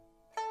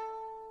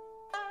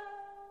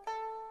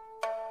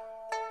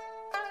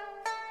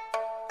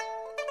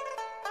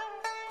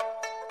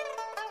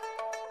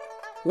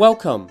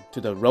Welcome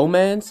to the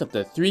Romance of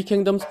the Three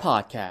Kingdoms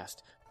podcast.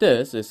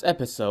 This is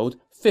episode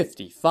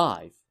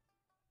 55.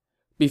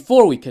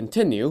 Before we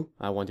continue,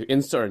 I want to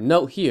insert a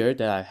note here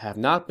that I have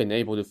not been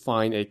able to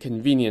find a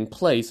convenient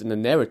place in the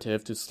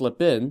narrative to slip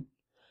in.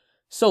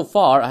 So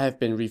far, I have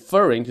been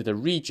referring to the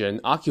region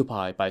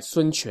occupied by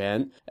Sun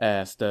Quan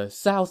as the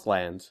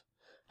Southlands.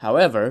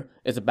 However,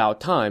 it's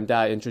about time that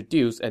I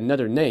introduce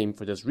another name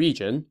for this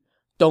region,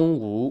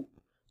 Dongwu.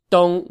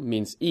 Dong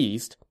means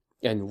east,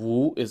 and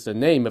Wu is the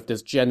name of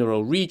this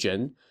general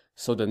region,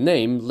 so the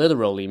name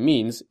literally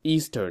means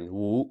Eastern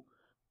Wu.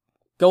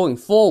 Going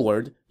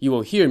forward, you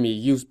will hear me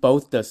use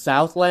both the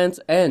Southlands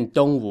and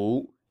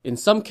Dongwu. In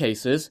some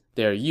cases,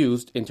 they are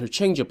used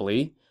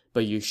interchangeably,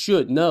 but you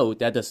should know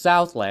that the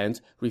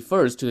Southlands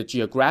refers to the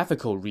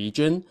geographical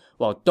region,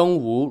 while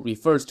Dongwu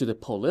refers to the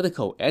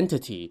political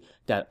entity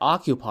that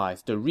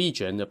occupies the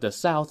region of the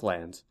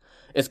Southlands.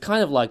 It's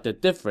kind of like the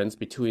difference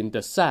between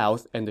the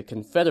South and the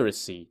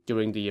Confederacy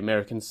during the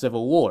American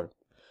Civil War.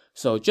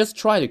 So just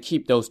try to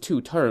keep those two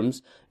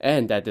terms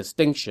and that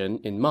distinction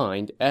in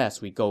mind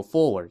as we go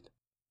forward.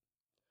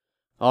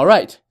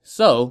 Alright,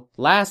 so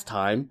last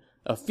time,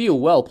 a few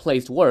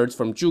well-placed words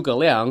from Zhuge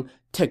Liang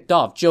ticked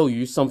off Zhou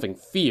Yu something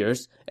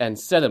fierce and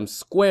set him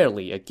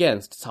squarely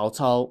against Cao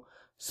Cao.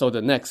 So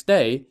the next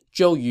day,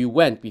 Zhou Yu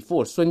went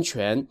before Sun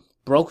Quan,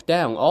 broke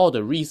down all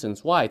the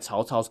reasons why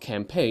Cao Cao's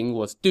campaign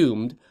was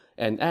doomed,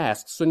 and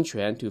asked Sun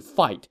Quan to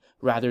fight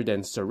rather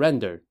than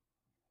surrender.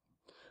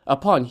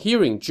 Upon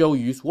hearing Zhou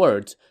Yu's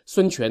words,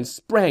 Sun Quan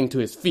sprang to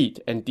his feet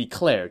and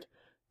declared,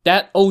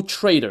 "That old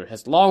traitor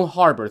has long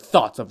harbored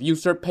thoughts of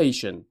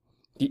usurpation.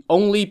 The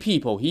only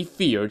people he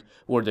feared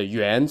were the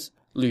Yuans,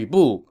 Lü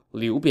Bu,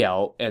 Liu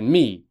Biao, and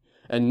me,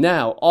 and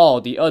now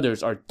all the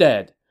others are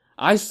dead.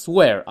 I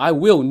swear I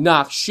will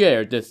not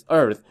share this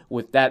earth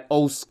with that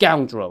old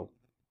scoundrel."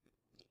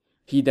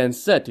 He then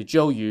said to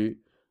Zhou Yu,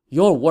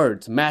 "Your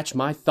words match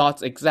my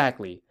thoughts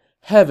exactly.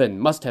 Heaven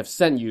must have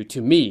sent you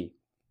to me."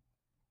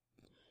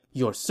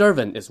 "Your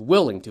servant is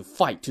willing to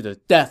fight to the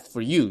death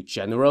for you,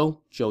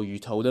 General," Zhou Yu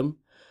told him,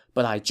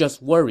 "but I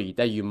just worry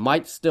that you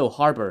might still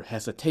harbor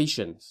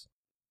hesitations."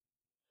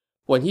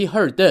 When he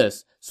heard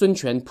this, Sun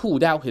Quan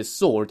pulled out his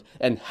sword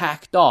and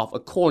hacked off a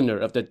corner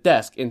of the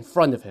desk in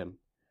front of him.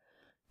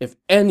 "If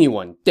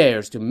anyone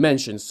dares to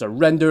mention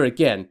surrender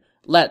again,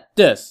 let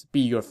this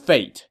be your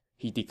fate,"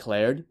 he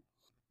declared.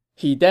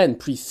 He then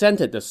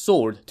presented the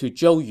sword to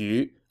Zhou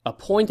Yu,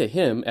 appointed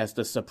him as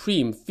the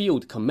supreme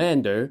field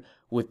commander,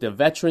 with the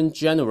veteran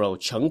general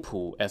Cheng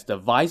Pu as the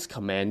vice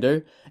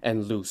commander,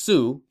 and Lu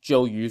Su,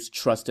 Zhou Yu's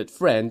trusted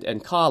friend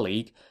and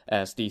colleague,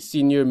 as the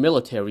senior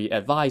military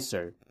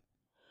advisor.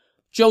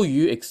 Zhou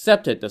Yu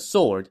accepted the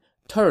sword,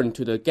 turned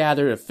to the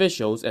gathered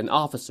officials and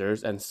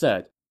officers, and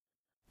said,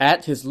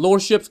 "At his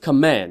lordship's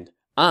command,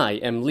 I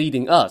am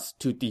leading us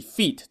to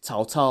defeat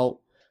Cao Cao.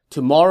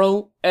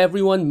 Tomorrow,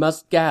 everyone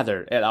must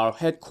gather at our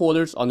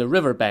headquarters on the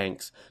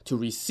riverbanks to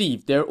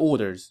receive their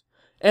orders.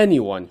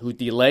 Anyone who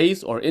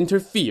delays or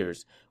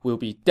interferes will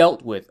be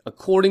dealt with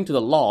according to the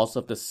laws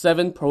of the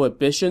 7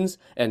 prohibitions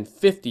and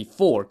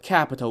 54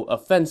 capital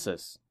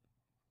offenses."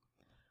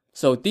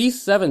 So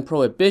these 7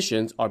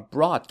 prohibitions are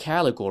broad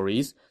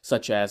categories,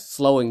 such as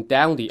slowing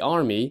down the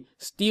army,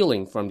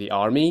 stealing from the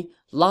army,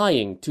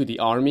 lying to the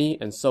army,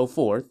 and so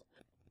forth.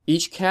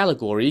 Each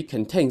category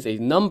contains a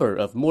number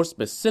of more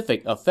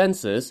specific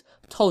offenses,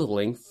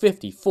 totaling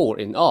 54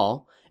 in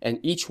all, and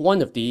each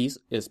one of these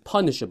is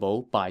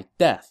punishable by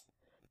death.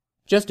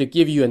 Just to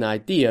give you an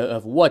idea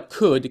of what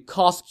could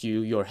cost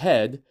you your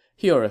head,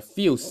 here are a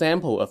few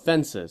sample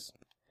offenses.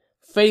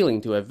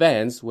 Failing to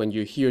advance when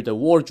you hear the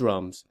war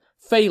drums,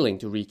 failing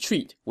to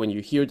retreat when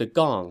you hear the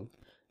gong,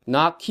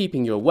 not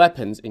keeping your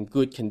weapons in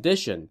good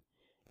condition,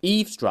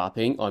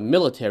 eavesdropping on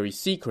military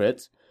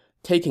secrets,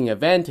 taking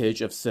advantage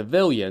of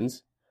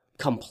civilians,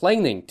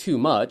 complaining too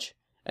much,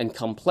 and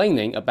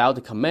complaining about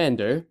the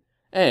commander,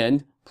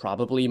 and,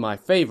 probably my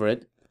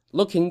favorite,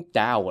 looking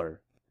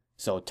dour.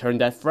 So turn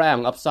that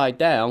frown upside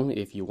down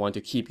if you want to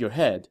keep your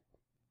head.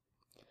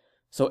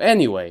 So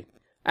anyway,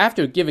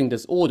 after giving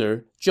this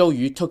order, Zhou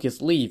Yu took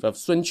his leave of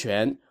Sun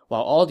Quan,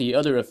 while all the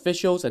other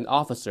officials and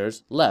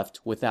officers left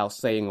without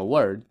saying a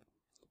word.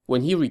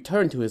 When he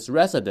returned to his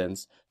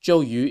residence,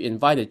 Zhou Yu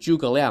invited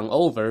Zhuge Liang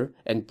over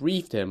and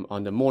briefed him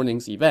on the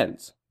morning's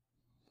events.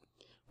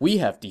 "We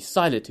have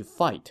decided to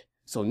fight,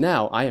 so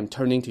now I am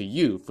turning to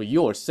you for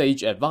your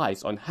sage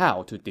advice on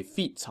how to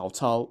defeat Cao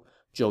Cao,"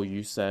 Zhou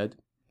Yu said.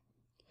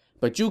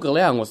 But Zhuge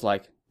Liang was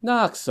like,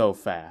 "Not so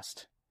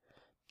fast.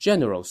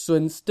 General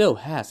Sun still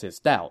has his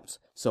doubts,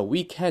 so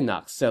we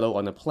cannot settle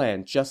on a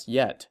plan just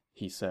yet,"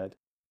 he said.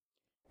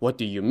 "What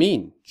do you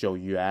mean?" Zhou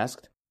Yu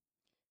asked.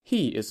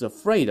 "He is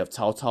afraid of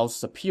Cao Cao's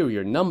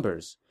superior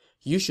numbers.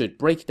 You should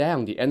break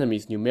down the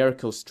enemy's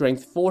numerical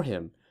strength for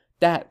him.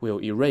 That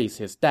will erase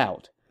his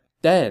doubt.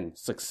 Then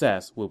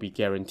success will be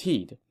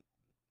guaranteed."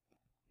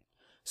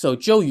 So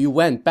Zhou Yu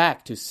went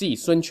back to see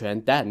Sun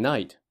Quan that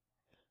night.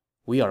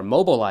 "We are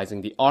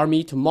mobilizing the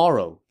army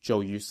tomorrow,"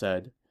 Zhou Yu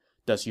said.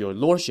 "Does your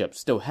lordship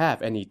still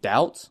have any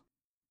doubts?"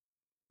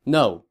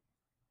 "No."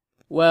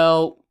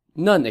 Well,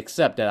 none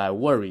except that I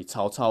worry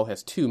Cao Cao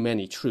has too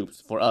many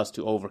troops for us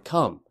to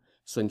overcome,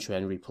 Sun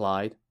Quan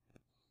replied.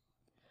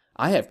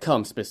 I have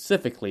come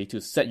specifically to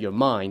set your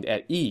mind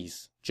at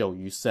ease, Zhou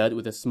Yu said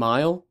with a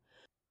smile.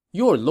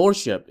 Your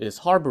lordship is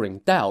harboring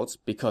doubts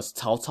because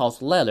Cao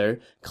Cao's letter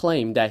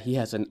claimed that he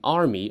has an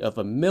army of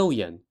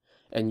 1,000,000,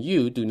 and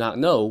you do not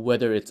know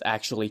whether it's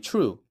actually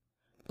true.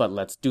 But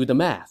let's do the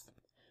math.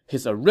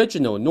 His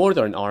original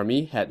northern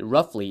army had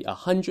roughly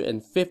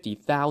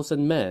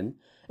 150,000 men,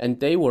 and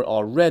they were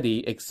already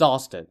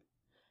exhausted.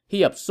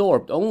 He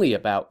absorbed only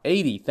about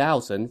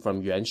 80,000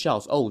 from Yuan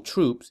Shao's old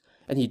troops,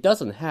 and he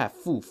doesn't have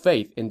full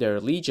faith in their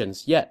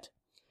allegiance yet.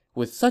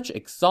 With such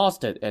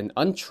exhausted and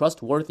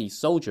untrustworthy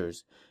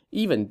soldiers,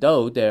 even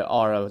though there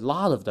are a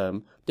lot of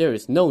them, there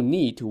is no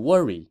need to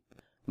worry.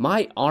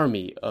 My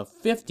army of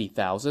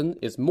 50,000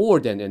 is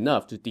more than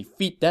enough to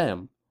defeat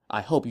them.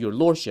 I hope your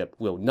lordship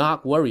will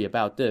not worry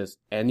about this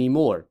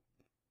anymore.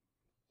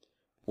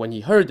 When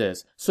he heard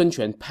this, Sun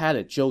Quan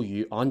patted Zhou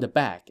Yu on the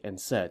back and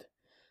said,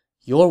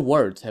 Your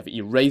words have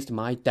erased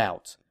my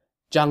doubts.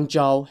 Zhang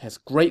Zhao has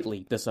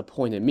greatly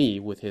disappointed me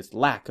with his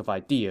lack of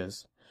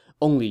ideas.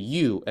 Only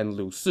you and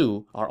Lu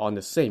Su are on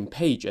the same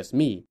page as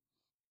me.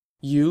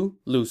 You,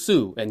 Lu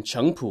Su, and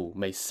Cheng Pu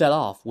may set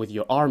off with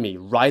your army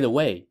right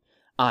away.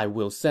 I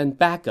will send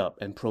backup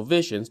and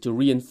provisions to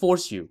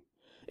reinforce you.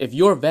 If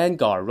your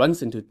vanguard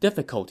runs into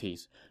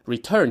difficulties,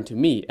 return to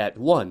me at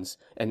once,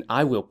 and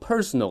I will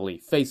personally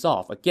face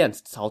off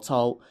against Cao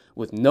Cao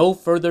with no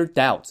further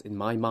doubts in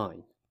my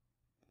mind.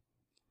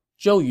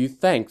 Zhou Yu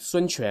thanked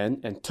Sun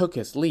Quan and took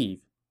his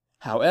leave.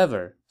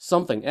 However,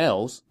 something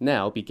else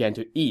now began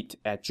to eat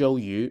at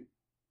Zhou Yu.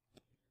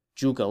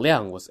 Zhuge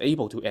Liang was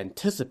able to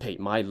anticipate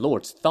my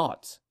lord's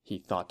thoughts, he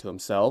thought to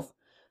himself.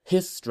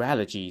 His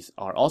strategies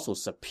are also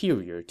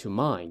superior to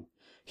mine.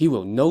 He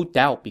will no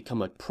doubt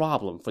become a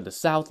problem for the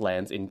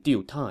Southlands in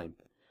due time.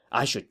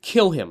 I should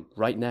kill him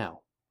right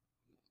now.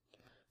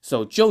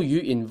 So Zhou Yu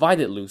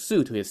invited Lu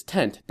Su to his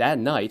tent that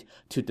night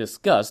to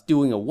discuss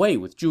doing away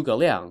with Zhuge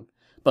Liang,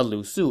 but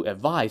Lu Su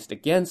advised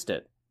against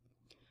it.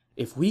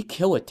 If we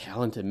kill a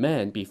talented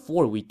man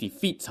before we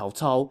defeat Cao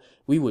Cao,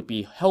 we would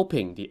be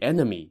helping the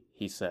enemy,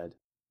 he said.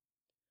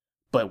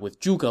 But with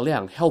Zhuge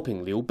Liang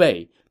helping Liu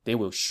Bei, they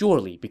will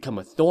surely become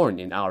a thorn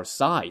in our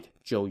side,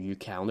 Zhou Yu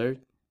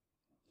countered.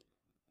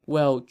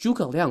 Well,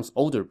 Zhuge Liang's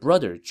older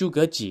brother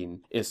Zhuge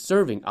Jin is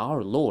serving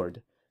our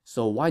lord,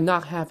 so why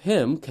not have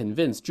him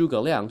convince Zhuge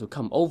Liang to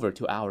come over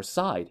to our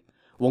side?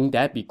 Won't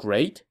that be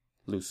great?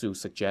 Lu Su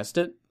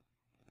suggested.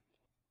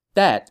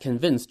 That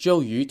convinced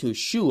Zhou Yu to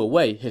shoo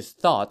away his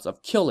thoughts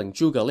of killing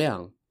Zhuge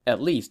Liang,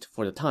 at least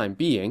for the time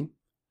being.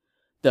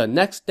 The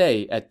next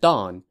day at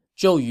dawn,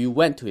 Zhou Yu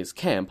went to his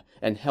camp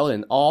and held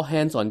an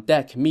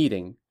all-hands-on-deck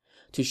meeting.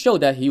 To show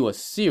that he was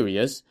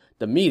serious,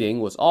 the meeting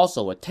was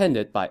also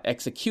attended by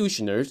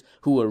executioners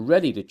who were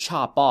ready to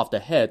chop off the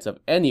heads of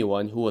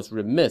anyone who was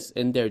remiss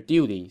in their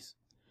duties.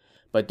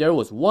 But there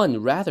was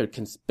one rather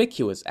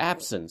conspicuous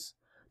absence,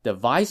 the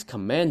vice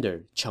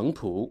commander, Cheng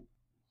Pu.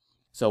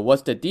 So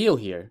what's the deal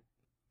here?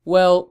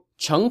 Well,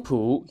 Cheng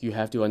Pu, you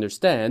have to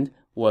understand,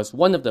 was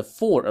one of the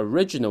 4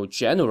 original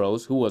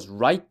generals who was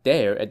right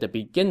there at the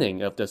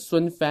beginning of the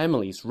Sun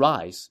family's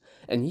rise,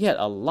 and he had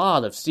a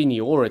lot of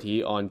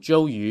seniority on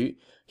Zhou Yu.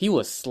 He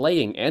was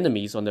slaying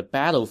enemies on the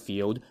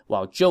battlefield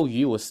while Zhou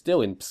Yu was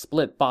still in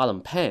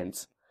split-bottom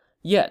pants.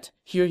 Yet,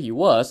 here he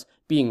was,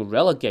 being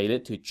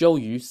relegated to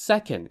Zhou Yu's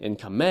second in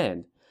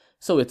command.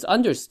 So it's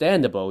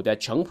understandable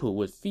that Cheng Pu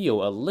would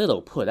feel a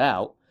little put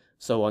out.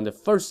 So on the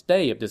first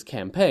day of this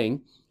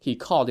campaign, he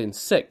called in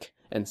sick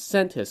and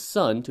sent his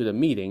son to the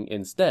meeting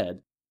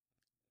instead.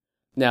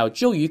 Now,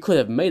 Zhou Yu could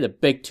have made a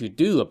big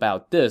to-do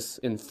about this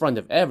in front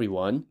of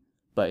everyone,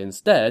 but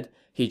instead,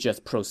 he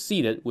just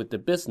proceeded with the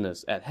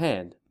business at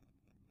hand.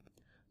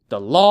 The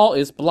law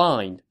is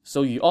blind,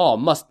 so you all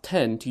must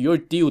tend to your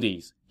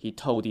duties, he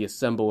told the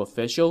assembled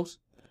officials.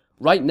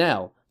 Right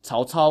now,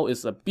 Cao Cao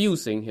is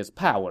abusing his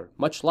power,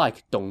 much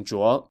like Dong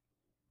Zhuo.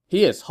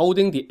 He is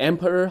holding the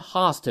emperor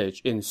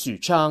hostage in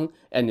Xuchang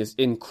and is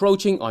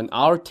encroaching on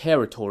our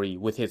territory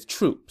with his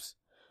troops.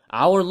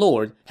 Our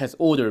lord has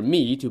ordered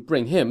me to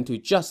bring him to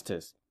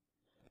justice.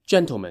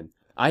 Gentlemen,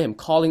 I am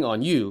calling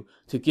on you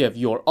to give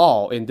your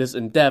all in this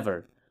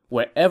endeavor.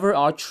 Wherever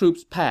our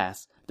troops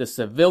pass, the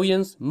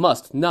civilians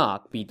must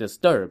not be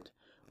disturbed.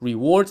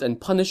 Rewards and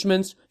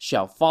punishments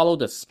shall follow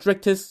the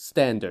strictest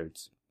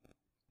standards.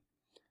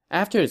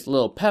 After his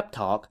little pep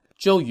talk,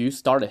 Zhou Yu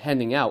started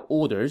handing out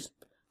orders.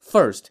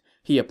 First,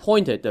 he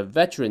appointed the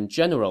veteran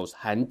generals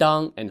Han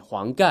Dang and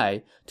Huang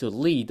Gai to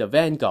lead the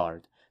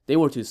vanguard. They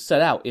were to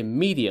set out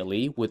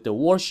immediately with the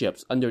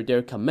warships under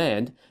their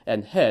command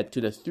and head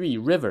to the 3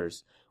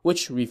 rivers,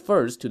 which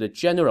refers to the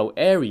general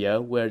area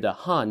where the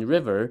Han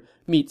River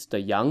meets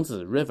the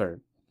Yangtze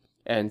River.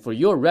 And for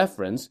your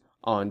reference,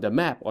 on the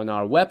map on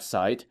our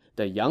website,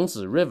 the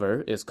Yangtze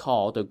River is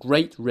called the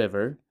Great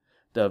River.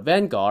 The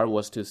vanguard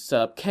was to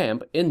set up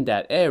camp in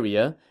that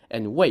area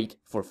and wait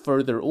for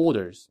further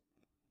orders.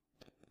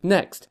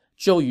 Next,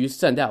 Zhou Yu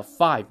sent out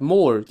 5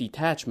 more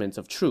detachments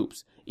of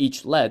troops,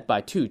 each led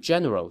by 2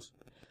 generals.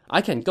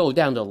 I can go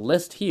down the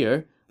list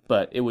here,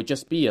 but it would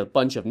just be a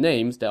bunch of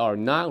names that are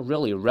not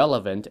really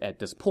relevant at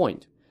this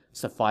point.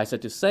 Suffice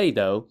it to say,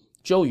 though,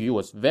 Zhou Yu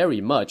was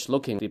very much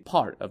looking the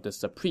part of the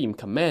supreme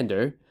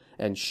commander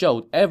and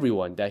showed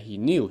everyone that he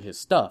knew his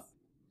stuff.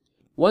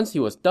 Once he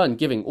was done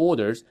giving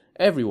orders,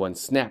 everyone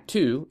snapped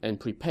to and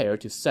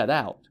prepared to set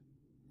out.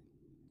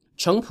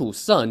 Cheng Pu's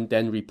son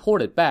then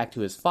reported back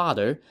to his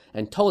father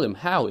and told him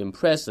how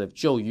impressive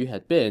Zhou Yu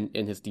had been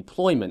in his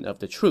deployment of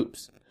the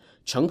troops.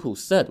 Cheng Pu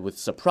said with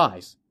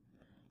surprise,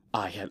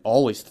 "I had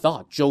always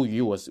thought Zhou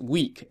Yu was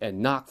weak and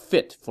not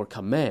fit for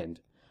command,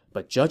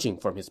 but judging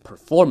from his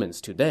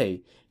performance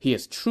today, he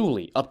is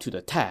truly up to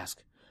the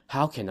task.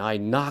 How can I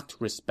not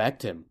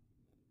respect him?"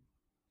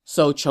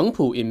 So Cheng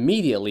Pu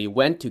immediately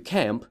went to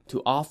camp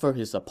to offer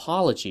his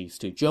apologies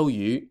to Zhou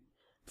Yu.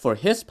 For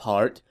his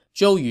part,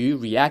 Zhou Yu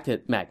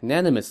reacted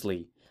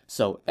magnanimously,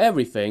 so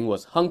everything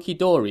was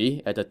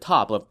hunky-dory at the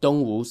top of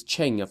Dongwu's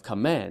chain of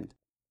command.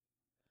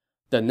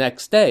 The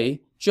next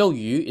day, Zhou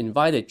Yu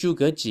invited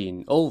Zhuge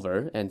Jin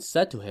over and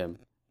said to him,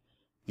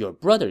 "Your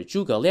brother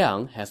Zhuge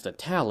Liang has the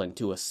talent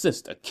to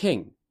assist a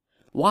king.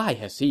 Why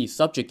has he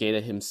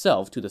subjugated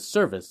himself to the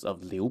service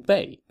of Liu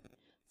Bei?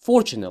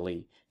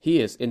 Fortunately, he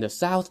is in the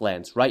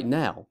Southlands right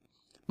now.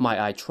 Might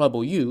I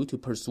trouble you to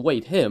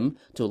persuade him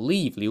to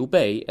leave Liu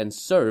Bei and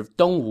serve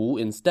Dongwu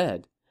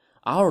instead?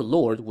 Our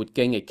lord would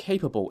gain a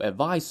capable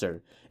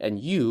advisor, and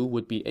you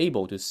would be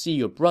able to see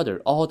your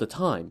brother all the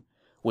time.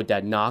 Would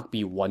that not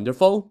be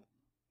wonderful?"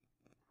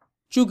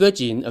 Zhuge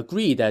Jin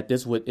agreed that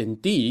this would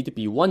indeed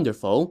be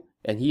wonderful,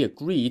 and he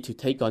agreed to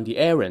take on the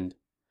errand.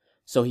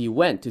 So he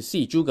went to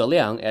see Zhuge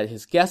Liang at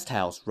his guest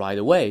house right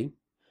away.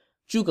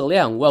 Zhuge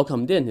Liang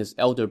welcomed in his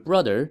elder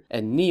brother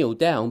and kneeled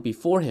down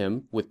before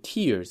him with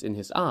tears in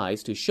his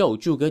eyes to show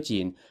Zhuge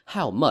Jin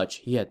how much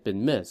he had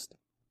been missed.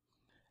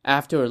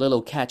 After a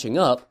little catching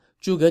up,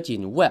 Zhuge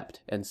Jin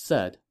wept and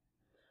said,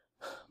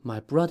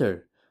 "My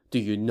brother, do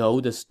you know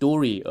the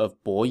story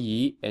of Bo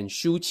Yi and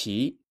Shu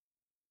Qi?"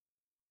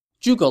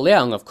 Zhuge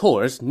Liang, of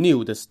course,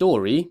 knew the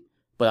story,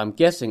 but I'm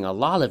guessing a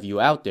lot of you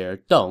out there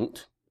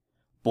don't.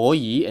 Bo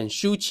Yi and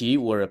Shu Qi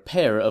were a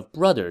pair of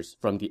brothers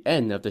from the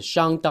end of the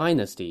Shang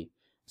dynasty,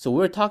 so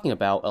we're talking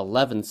about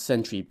 11th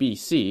century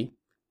BC.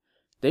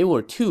 They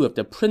were 2 of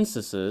the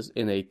princesses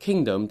in a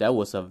kingdom that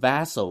was a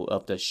vassal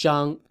of the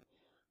Shang.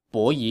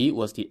 Bo Yi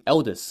was the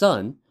eldest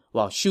son,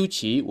 while Shu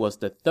Qi was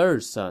the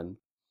 3rd son.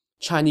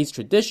 Chinese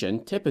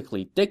tradition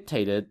typically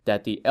dictated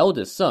that the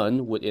eldest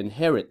son would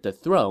inherit the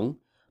throne,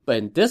 but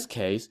in this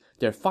case,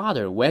 their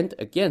father went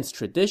against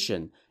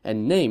tradition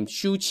and named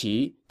Shu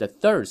Qi, the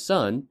 3rd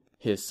son,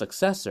 his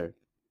successor.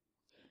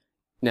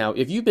 Now,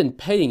 if you've been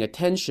paying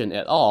attention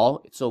at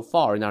all so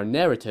far in our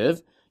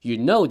narrative, you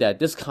know that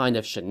this kind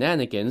of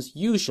shenanigans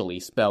usually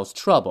spells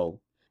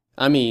trouble.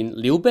 I mean,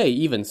 Liu Bei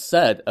even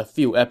said a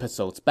few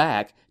episodes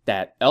back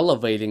that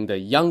elevating the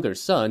younger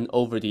son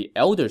over the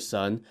elder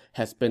son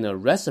has been a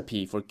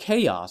recipe for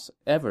chaos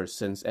ever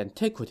since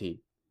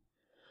antiquity.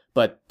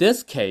 But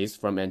this case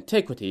from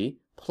antiquity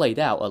played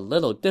out a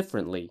little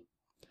differently.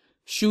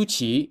 Shu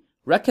Qi,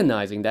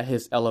 recognizing that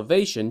his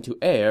elevation to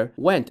heir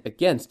went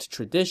against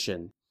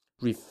tradition,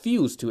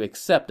 refused to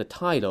accept the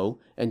title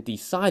and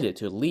decided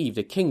to leave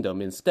the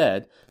kingdom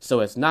instead so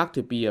as not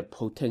to be a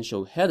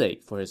potential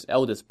headache for his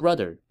eldest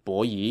brother,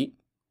 Bo Yi.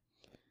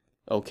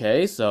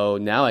 Okay, so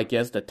now I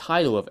guess the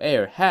title of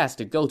heir has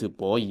to go to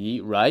Bo Yi,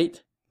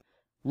 right?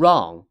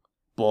 Wrong.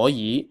 Bo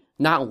Yi,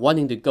 not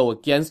wanting to go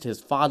against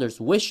his father's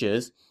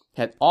wishes,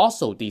 had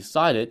also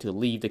decided to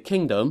leave the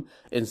kingdom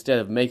instead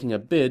of making a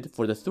bid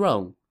for the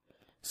throne.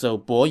 So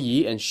Bo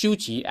Yi and Shu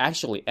Qi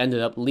actually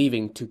ended up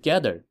leaving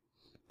together.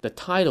 The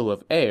title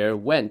of heir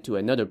went to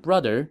another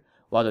brother,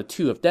 while the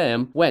 2 of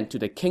them went to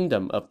the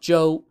kingdom of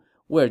Zhou,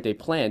 where they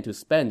planned to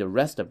spend the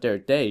rest of their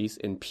days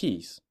in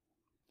peace.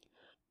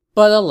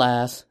 But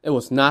alas, it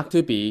was not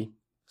to be.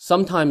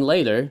 Sometime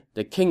later,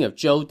 the king of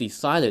Zhou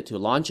decided to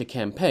launch a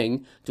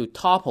campaign to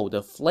topple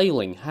the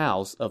flailing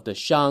house of the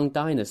Shang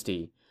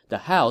dynasty, the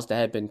house that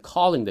had been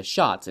calling the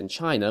shots in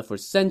China for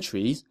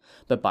centuries,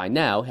 but by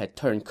now had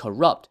turned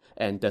corrupt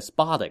and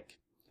despotic.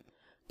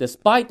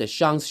 Despite the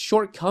Shang's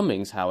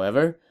shortcomings,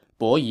 however,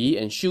 Bo Yi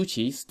and Shu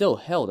Qi still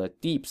held a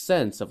deep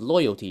sense of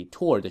loyalty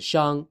toward the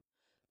Shang.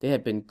 They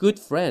had been good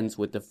friends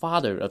with the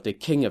father of the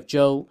king of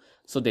Zhou,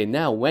 so they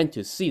now went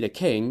to see the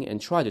king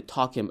and tried to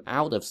talk him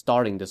out of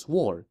starting this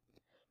war.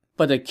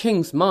 But the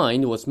king's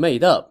mind was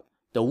made up.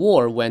 The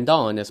war went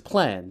on as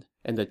planned,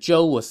 and the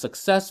Zhou was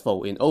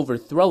successful in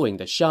overthrowing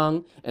the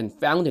Shang and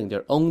founding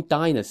their own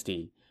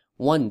dynasty,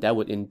 one that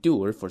would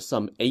endure for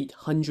some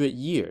 800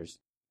 years.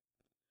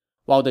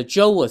 While the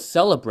Zhou was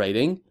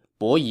celebrating,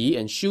 Bo Yi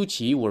and Shu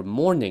Qi were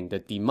mourning the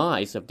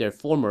demise of their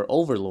former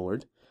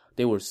overlord.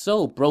 They were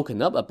so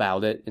broken up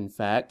about it, in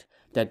fact,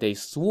 that they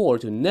swore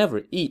to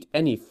never eat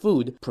any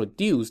food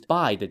produced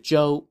by the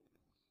Zhou.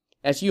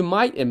 As you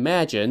might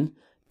imagine,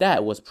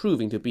 that was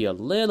proving to be a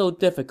little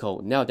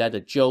difficult now that the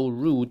Zhou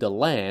ruled the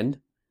land.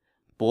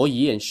 Bo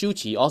Yi and Shu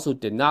Qi also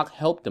did not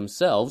help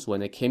themselves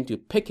when it came to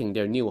picking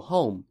their new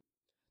home.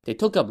 They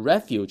took up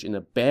refuge in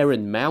a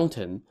barren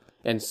mountain,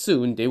 and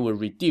soon they were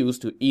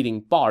reduced to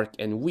eating bark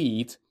and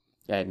weeds,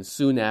 and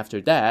soon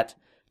after that,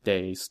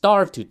 they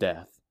starved to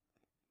death.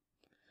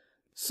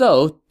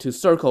 So, to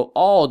circle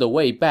all the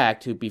way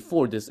back to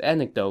before this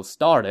anecdote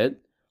started,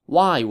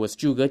 why was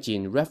Zhuge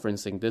Jin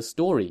referencing this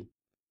story?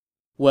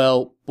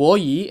 Well, Bo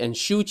Yi and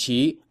Shu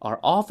Qi are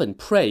often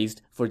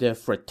praised for their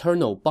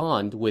fraternal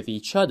bond with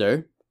each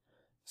other.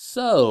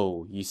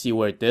 So, you see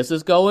where this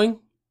is going?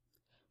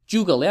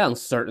 Zhuge Liang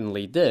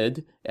certainly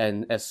did,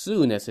 and as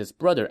soon as his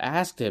brother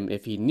asked him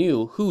if he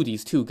knew who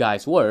these two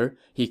guys were,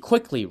 he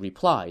quickly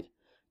replied,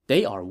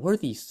 "They are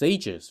worthy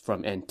sages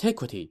from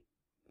antiquity."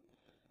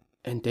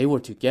 And they were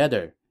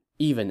together,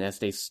 even as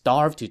they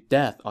starved to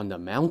death on the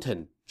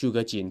mountain,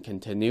 Zhuge Jin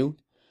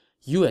continued.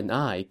 You and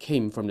I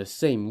came from the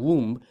same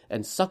womb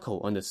and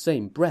suckle on the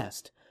same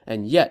breast,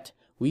 and yet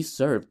we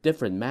serve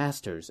different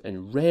masters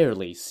and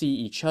rarely see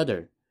each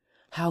other.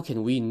 How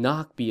can we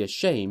not be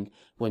ashamed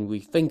when we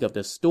think of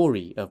the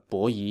story of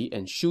Bo Yi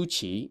and Shu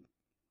Qi?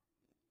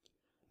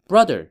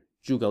 Brother,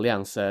 Zhuge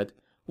Liang said,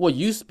 what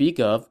you speak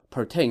of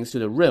pertains to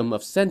the realm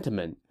of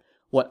sentiment.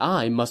 What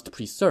I must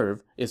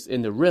preserve is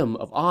in the realm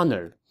of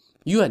honor.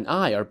 You and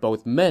I are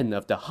both men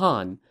of the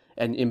Han,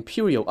 and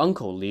Imperial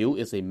Uncle Liu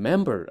is a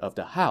member of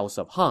the House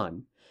of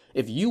Han.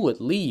 If you would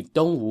leave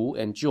Dongwu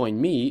and join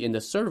me in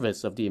the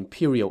service of the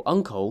Imperial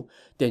Uncle,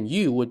 then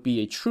you would be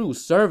a true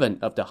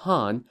servant of the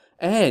Han,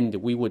 and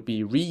we would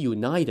be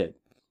reunited.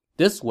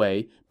 This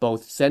way,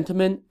 both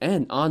sentiment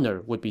and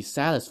honor would be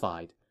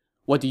satisfied.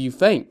 What do you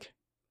think?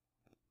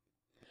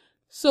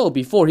 So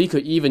before he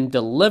could even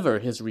deliver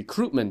his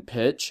recruitment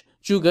pitch,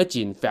 Zhuge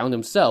Jin found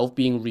himself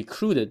being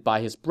recruited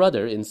by his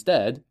brother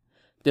instead.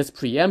 This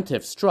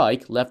preemptive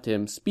strike left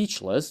him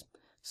speechless,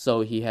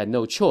 so he had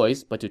no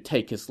choice but to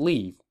take his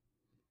leave.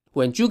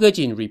 When Zhuge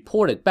Jin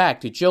reported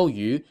back to Zhou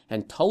Yu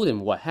and told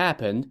him what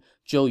happened,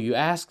 Zhou Yu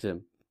asked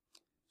him,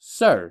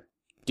 "Sir,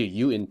 do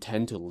you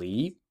intend to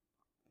leave?"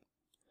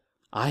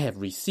 "I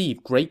have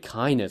received great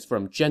kindness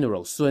from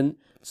General Sun,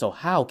 so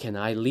how can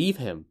I leave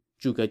him?"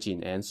 Zhuge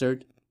Jin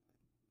answered.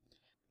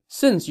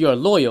 "Since you are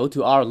loyal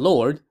to our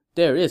lord,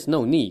 there is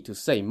no need to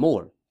say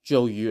more,"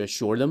 Zhou Yu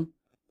assured him.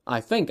 "I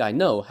think I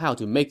know how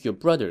to make your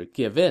brother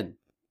give in."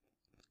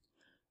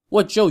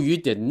 What Zhou Yu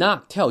did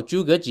not tell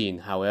Zhuge Jin,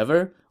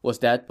 however, was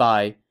that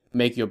by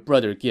make your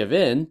brother give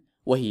in,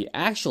 what he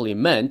actually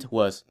meant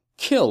was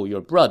kill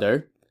your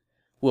brother.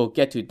 We'll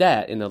get to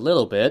that in a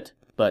little bit,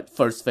 but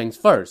first things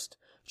first,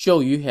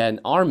 Zhou Yu had an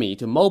army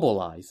to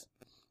mobilize.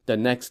 The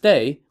next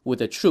day, with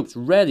the troops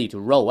ready to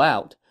roll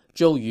out,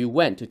 Zhou Yu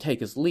went to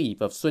take his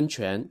leave of Sun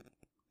Quan.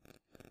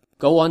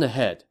 "Go on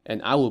ahead, and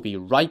I will be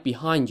right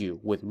behind you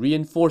with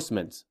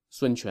reinforcements,"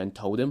 Sun Quan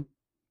told him.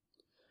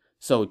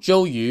 So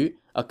Zhou Yu,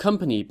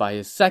 accompanied by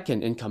his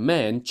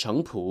second-in-command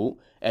Cheng Pu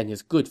and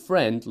his good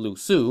friend Lu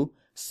Su,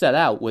 set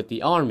out with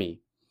the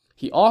army.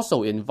 He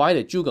also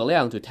invited Zhuge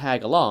Liang to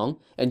tag along,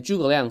 and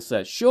Zhuge Liang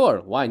said,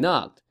 "Sure, why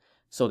not?"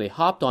 So they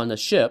hopped on a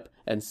ship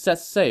and set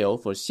sail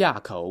for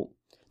Xiakou.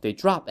 They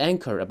dropped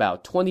anchor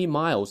about 20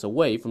 miles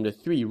away from the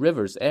Three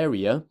Rivers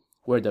area,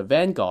 where the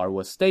vanguard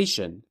was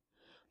stationed.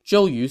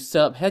 Zhou Yu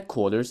set up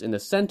headquarters in the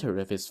center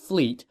of his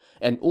fleet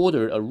and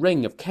ordered a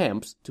ring of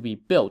camps to be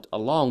built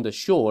along the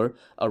shore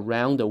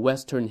around the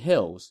western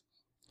hills.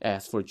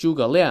 As for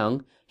Zhuge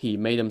Liang, he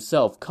made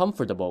himself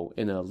comfortable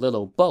in a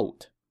little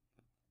boat.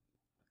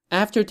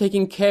 After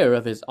taking care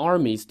of his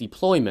army's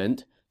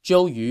deployment,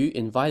 Zhou Yu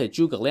invited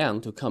Zhuge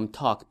Liang to come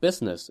talk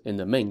business in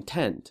the main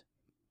tent.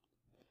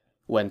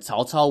 When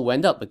Cao Cao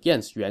went up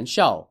against Yuan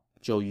Shao,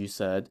 Zhou Yu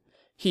said,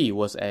 he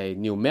was a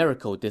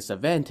numerical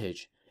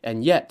disadvantage,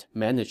 and yet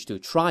managed to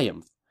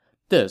triumph.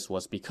 This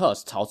was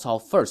because Cao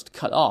Cao first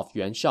cut off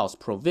Yuan Shao's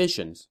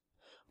provisions.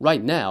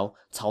 Right now,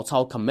 Cao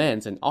Cao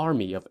commands an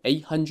army of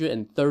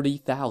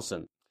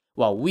 830,000,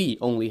 while we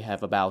only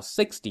have about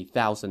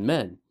 60,000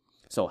 men.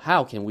 So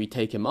how can we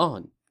take him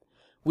on?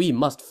 We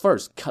must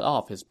first cut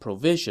off his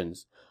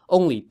provisions.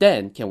 Only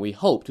then can we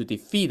hope to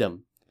defeat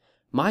him.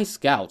 My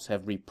scouts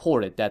have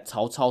reported that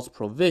Cao Cao's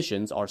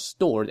provisions are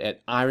stored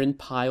at Iron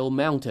Pile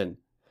Mountain.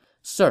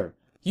 Sir,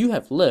 you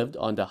have lived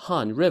on the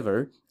Han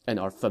River and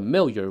are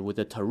familiar with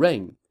the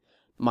terrain.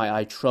 Might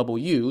I trouble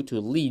you to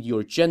lead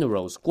your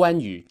generals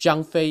Guan Yu,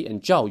 Zhang Fei,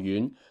 and Zhao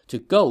Yun to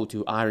go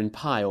to Iron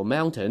Pile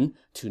Mountain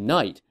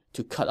tonight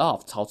to cut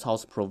off Cao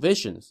Cao's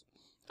provisions?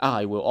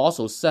 I will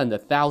also send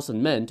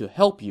 1,000 men to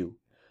help you.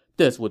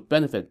 This would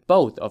benefit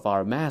both of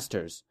our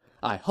masters.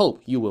 I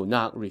hope you will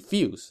not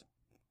refuse.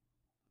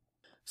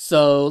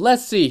 So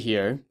let's see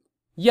here.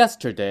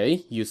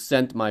 Yesterday, you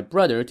sent my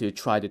brother to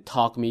try to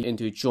talk me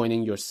into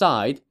joining your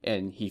side,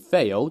 and he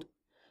failed.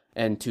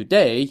 And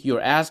today,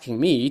 you're asking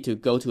me to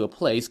go to a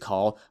place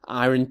called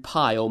Iron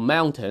Pile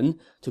Mountain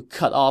to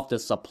cut off the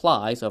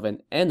supplies of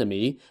an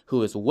enemy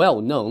who is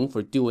well known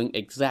for doing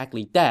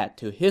exactly that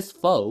to his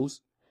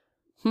foes.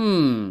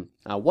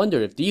 I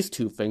wonder if these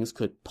two things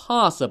could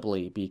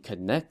possibly be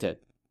connected.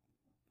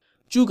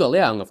 Zhuge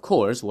Liang, of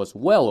course, was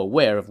well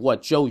aware of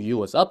what Zhou Yu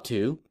was up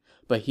to,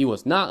 but he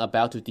was not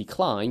about to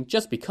decline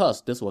just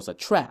because this was a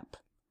trap.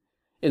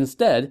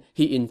 Instead,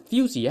 he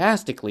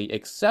enthusiastically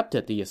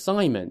accepted the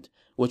assignment,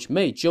 which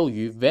made Zhou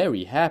Yu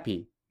very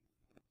happy.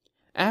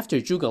 After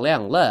Zhuge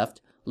Liang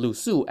left, Lu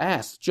Su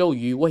asked Zhou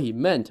Yu what he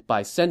meant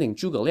by sending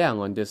Zhuge Liang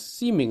on this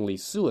seemingly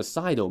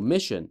suicidal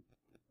mission.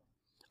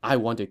 "I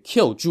want to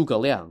kill Zhuge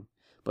Liang,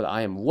 but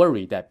I am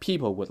worried that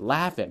people would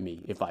laugh at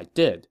me if I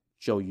did,"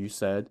 Zhou Yu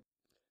said.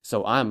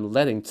 "So I'm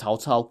letting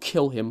Cao Cao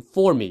kill him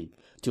for me,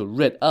 to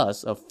rid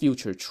us of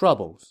future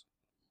troubles."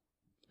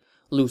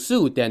 Lu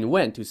Su then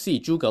went to see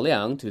Zhuge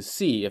Liang to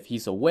see if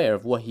he's aware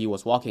of what he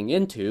was walking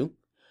into.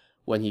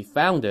 When he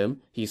found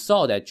him, he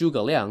saw that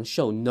Zhuge Liang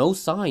showed no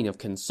sign of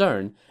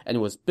concern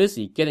and was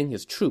busy getting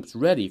his troops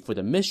ready for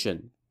the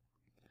mission.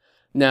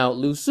 Now,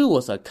 Lu Su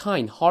was a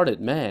kind-hearted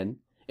man.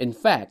 In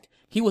fact,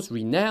 he was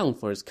renowned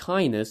for his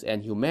kindness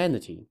and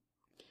humanity.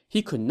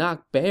 He could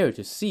not bear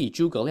to see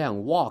Zhuge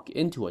Liang walk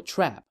into a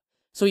trap,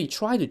 so he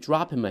tried to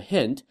drop him a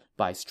hint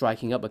by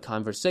striking up a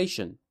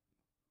conversation.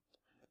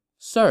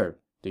 "Sir,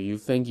 do you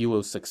think you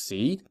will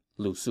succeed?"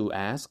 Lu Su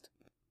asked.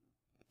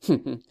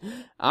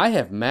 "I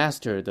have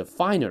mastered the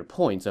finer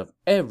points of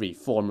every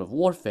form of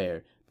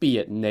warfare, be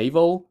it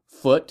naval,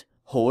 foot,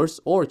 horse,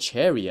 or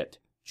chariot,"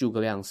 Zhuge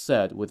Liang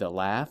said with a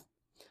laugh.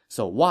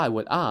 "So why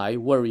would I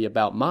worry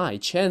about my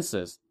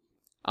chances?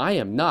 I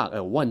am not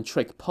a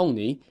one-trick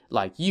pony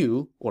like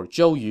you or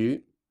Zhou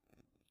Yu."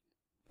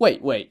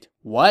 Wait,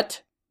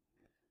 what?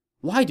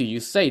 "Why do you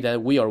say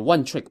that we are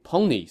one-trick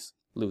ponies?"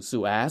 Lu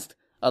Su asked,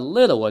 a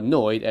little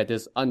annoyed at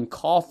this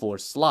uncalled-for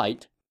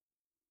slight.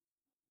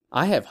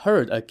 "I have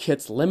heard a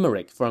kid's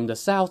limerick from the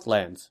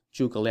Southlands,"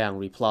 Zhuge Liang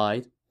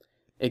replied.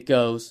 It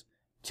goes,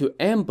 "To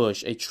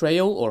ambush a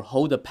trail or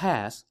hold a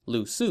pass,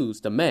 Lu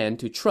Su's the man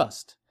to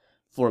trust.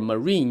 For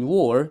marine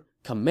war,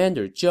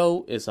 Commander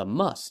Zhou is a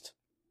must."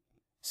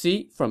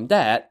 See, from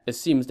that, it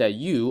seems that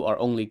you are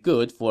only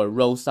good for a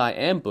roadside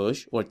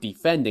ambush or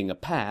defending a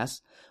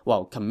pass,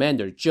 while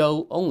Commander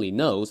Zhou only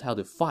knows how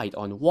to fight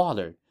on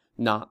water,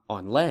 not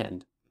on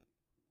land.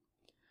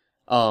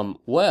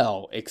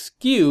 Well,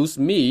 excuse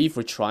me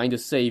for trying to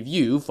save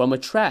you from a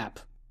trap."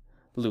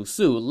 Lu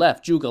Su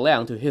left Zhuge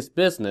Liang to his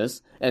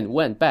business and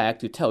went back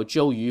to tell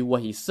Zhou Yu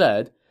what he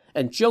said,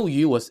 and Zhou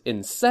Yu was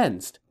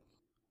incensed.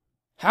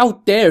 "How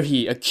dare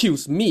he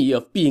accuse me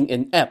of being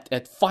inept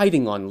at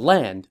fighting on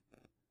land?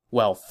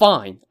 Well,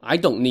 fine, I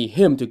don't need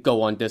him to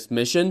go on this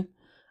mission.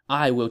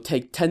 I will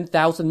take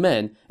 10,000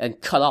 men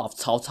and cut off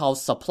Cao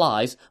Cao's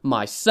supplies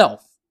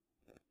myself."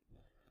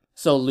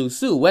 So Lu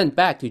Su went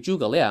back to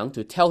Zhuge Liang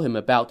to tell him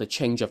about the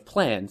change of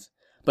plans,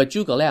 but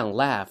Zhuge Liang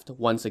laughed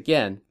once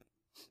again.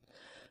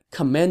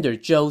 "Commander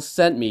Zhou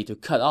sent me to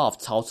cut off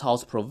Cao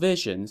Cao's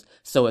provisions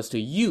so as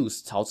to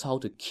use Cao Cao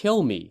to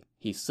kill me,"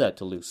 he said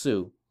to Lu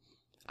Su.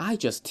 "I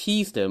just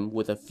teased him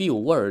with a few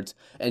words,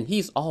 and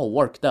he's all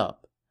worked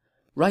up.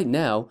 Right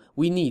now,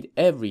 we need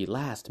every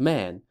last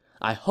man.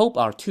 I hope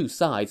our two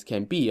sides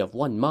can be of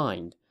one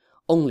mind.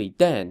 Only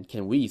then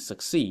can we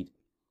succeed.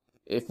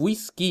 If we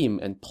scheme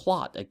and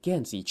plot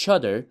against each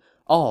other,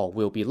 all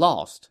will be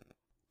lost.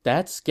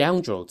 That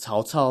scoundrel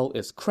Cao Cao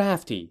is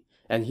crafty,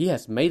 and he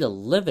has made a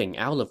living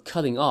out of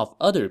cutting off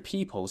other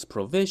people's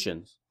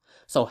provisions.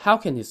 So how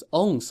can his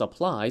own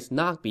supplies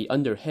not be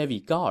under heavy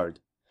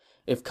guard?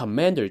 If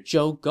Commander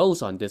Zhou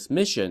goes on this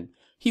mission,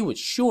 he would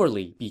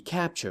surely be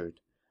captured.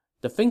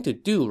 The thing to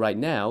do right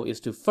now is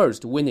to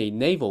first win a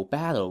naval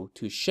battle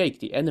to shake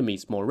the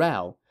enemy's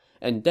morale,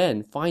 and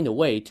then find a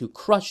way to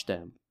crush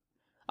them.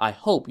 I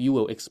hope you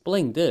will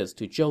explain this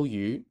to Zhou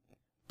Yu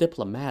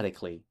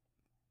diplomatically."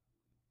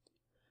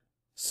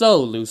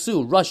 So Lu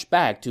Su rushed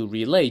back to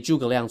relay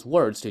Zhuge Liang's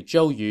words to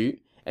Zhou Yu,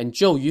 and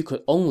Zhou Yu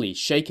could only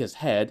shake his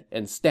head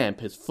and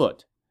stamp his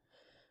foot.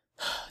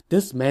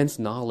 "This man's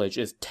knowledge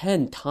is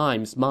 10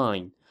 times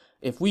mine.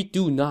 If we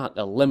do not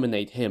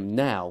eliminate him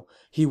now,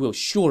 he will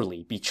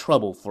surely be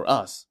trouble for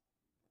us."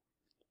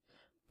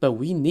 "But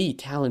we need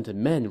talented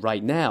men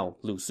right now,"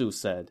 Lu Su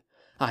said.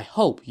 "I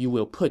hope you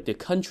will put the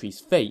country's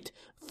fate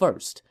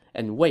first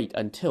and wait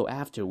until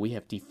after we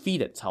have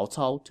defeated Cao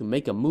Cao to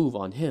make a move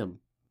on him."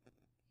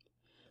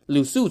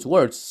 Lu Su's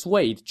words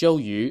swayed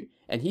Zhou Yu,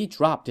 and he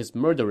dropped his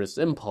murderous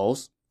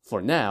impulse,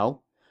 for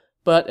now.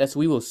 But as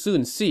we will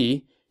soon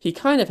see, he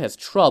kind of has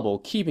trouble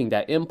keeping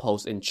that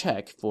impulse in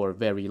check for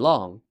very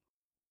long.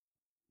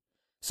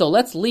 So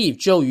let's leave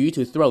Zhou Yu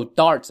to throw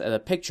darts at a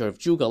picture of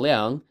Zhuge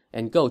Liang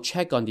and go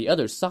check on the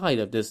other side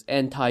of this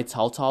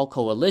anti-Cao Cao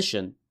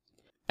coalition.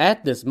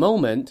 At this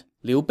moment,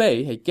 Liu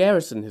Bei had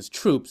garrisoned his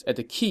troops at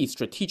the key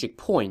strategic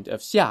point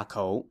of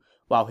Xiakou,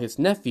 while his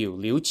nephew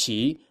Liu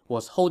Qi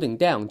was holding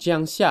down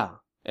Jiangxia,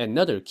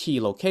 another key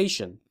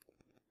location.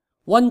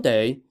 One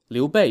day,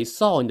 Liu Bei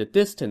saw in the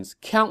distance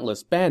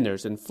countless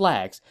banners and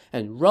flags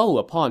and row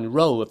upon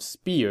row of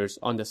spears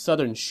on the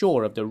southern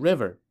shore of the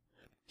river.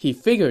 He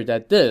figured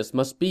that this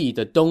must be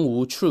the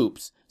Dongwu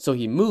troops, so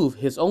he moved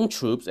his own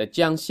troops at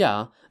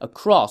Jiangxia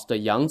across the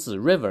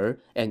Yangzi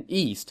River and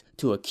east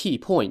to a key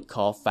point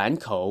called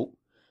Fankou.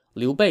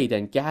 Liu Bei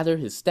then gathered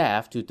his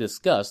staff to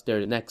discuss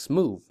their next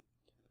move.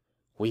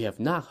 "We have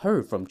not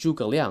heard from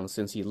Zhuge Liang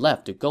since he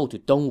left to go to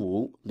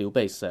Dongwu," Liu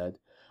Bei said.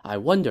 I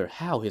wonder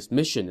how his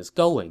mission is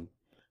going.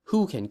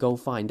 Who can go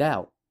find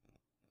out?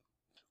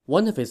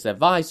 One of his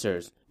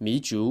advisors, Mi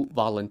Zhu,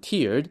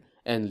 volunteered,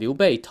 and Liu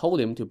Bei told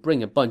him to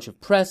bring a bunch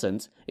of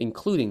presents,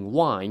 including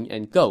wine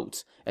and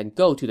goats, and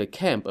go to the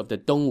camp of the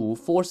Dongwu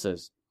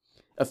forces.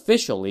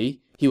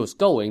 Officially, he was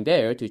going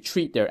there to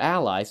treat their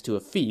allies to a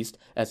feast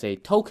as a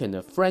token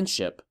of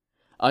friendship.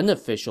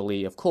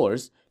 Unofficially, of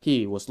course,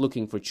 he was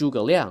looking for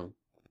Zhuge Liang.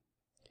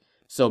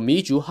 So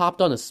Mi Zhu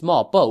hopped on a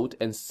small boat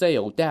and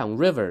sailed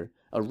downriver,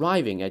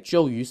 arriving at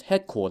Zhou Yu's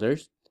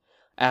headquarters.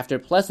 After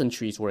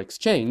pleasantries were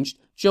exchanged,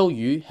 Zhou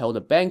Yu held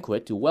a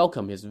banquet to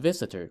welcome his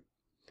visitor.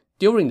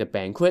 During the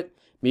banquet,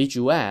 Mi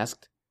Zhu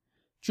asked,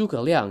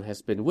 "Zhuge Liang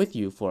has been with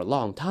you for a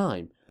long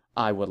time.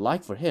 I would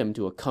like for him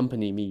to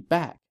accompany me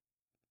back."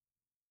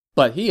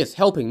 "But he is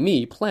helping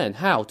me plan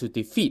how to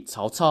defeat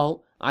Cao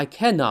Cao. I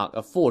cannot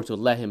afford to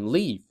let him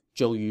leave,"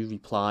 Zhou Yu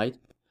replied.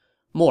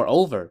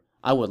 "Moreover,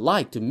 I would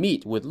like to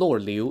meet with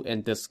Lord Liu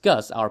and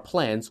discuss our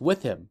plans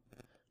with him.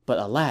 But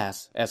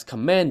alas, as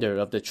commander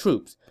of the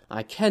troops,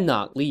 I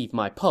cannot leave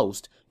my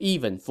post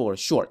even for a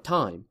short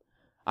time.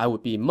 I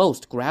would be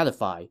most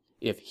gratified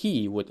if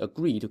he would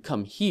agree to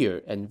come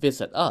here and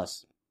visit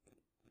us."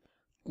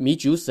 Mi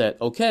Zhu said,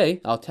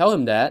 "Okay, I'll tell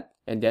him that,"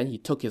 and then he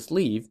took his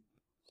leave.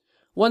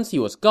 Once he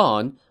was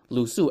gone,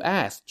 Lu Su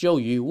asked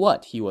Zhou Yu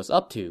what he was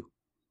up to.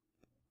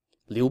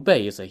 "Liu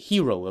Bei is a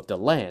hero of the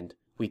land.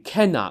 We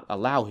cannot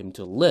allow him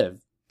to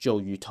live,"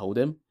 Zhou Yu told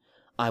him.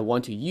 "I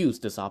want to use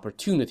this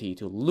opportunity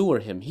to lure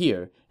him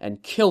here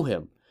and kill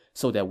him,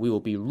 so that we will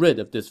be rid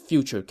of this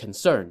future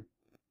concern."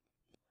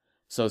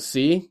 So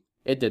see,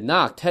 it did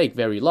not take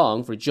very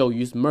long for Zhou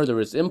Yu's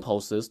murderous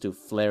impulses to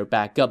flare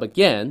back up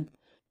again.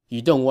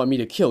 "You don't want me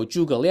to kill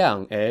Zhuge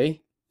Liang, eh?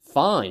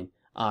 Fine,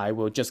 I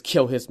will just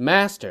kill his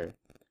master."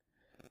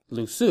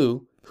 Lu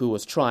Su, who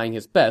was trying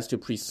his best to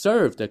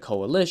preserve the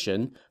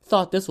coalition,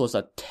 thought this was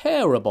a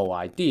terrible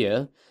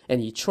idea, and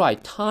he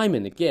tried time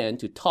and again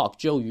to talk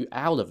Zhou Yu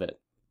out of it.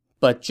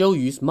 But Zhou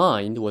Yu's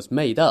mind was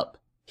made up.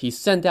 He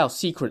sent out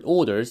secret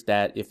orders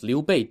that if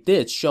Liu Bei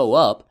did show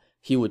up,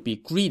 he would be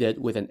greeted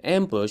with an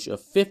ambush of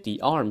 50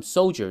 armed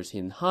soldiers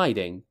in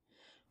hiding.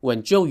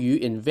 When Zhou Yu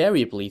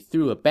invariably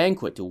threw a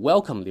banquet to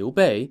welcome Liu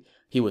Bei,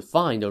 he would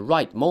find the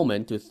right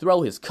moment to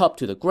throw his cup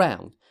to the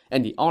ground,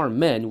 and the armed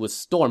men would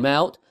storm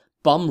out,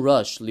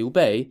 bum-rush Liu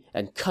Bei,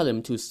 and cut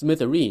him to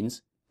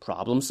smithereens.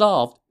 Problem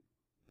solved.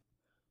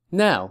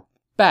 Now,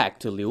 back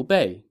to Liu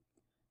Bei.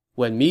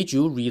 When Mi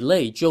Zhu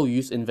relayed Zhou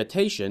Yu's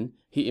invitation,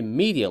 he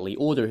immediately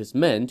ordered his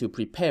men to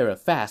prepare a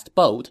fast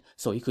boat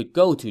so he could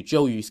go to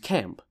Zhou Yu's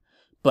camp.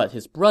 But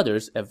his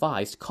brothers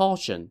advised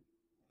caution.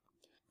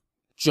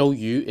 "Zhou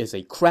Yu is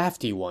a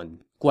crafty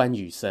one," Guan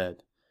Yu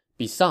said.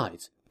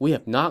 "Besides, we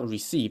have not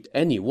received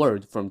any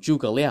word from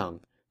Zhuge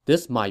Liang.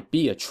 This might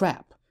be a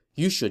trap.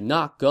 You should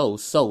not go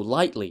so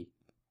lightly."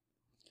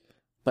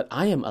 "But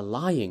I am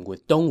allying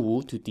with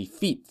Dongwu to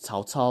defeat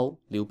Cao Cao,"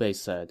 Liu Bei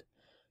said.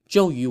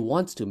 "Zhou Yu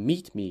wants to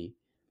meet me.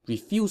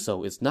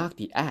 Refusal is not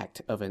the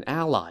act of an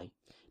ally.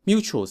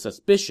 Mutual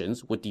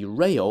suspicions would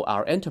derail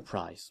our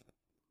enterprise."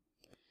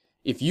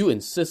 "If you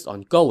insist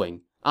on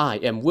going, I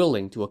am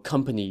willing to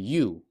accompany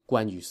you,"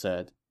 Guan Yu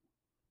said.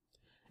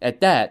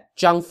 At that,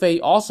 Zhang Fei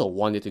also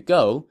wanted to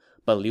go,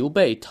 but Liu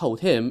Bei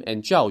told him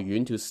and Zhao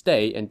Yun to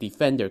stay and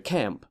defend their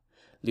camp.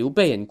 Liu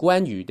Bei and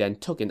Guan Yu then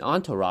took an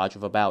entourage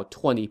of about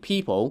 20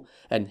 people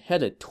and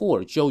headed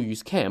toward Zhou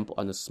Yu's camp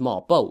on a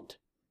small boat.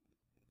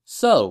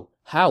 So,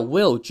 how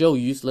will Zhou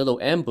Yu's little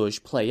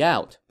ambush play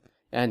out?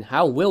 And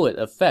how will it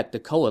affect the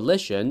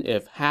coalition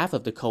if half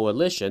of the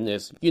coalition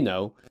is,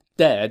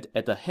 dead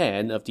at the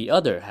hand of the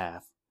other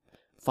half?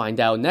 Find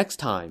out next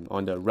time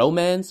on the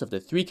Romance of the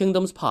Three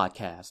Kingdoms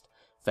podcast.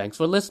 Thanks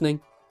for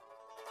listening.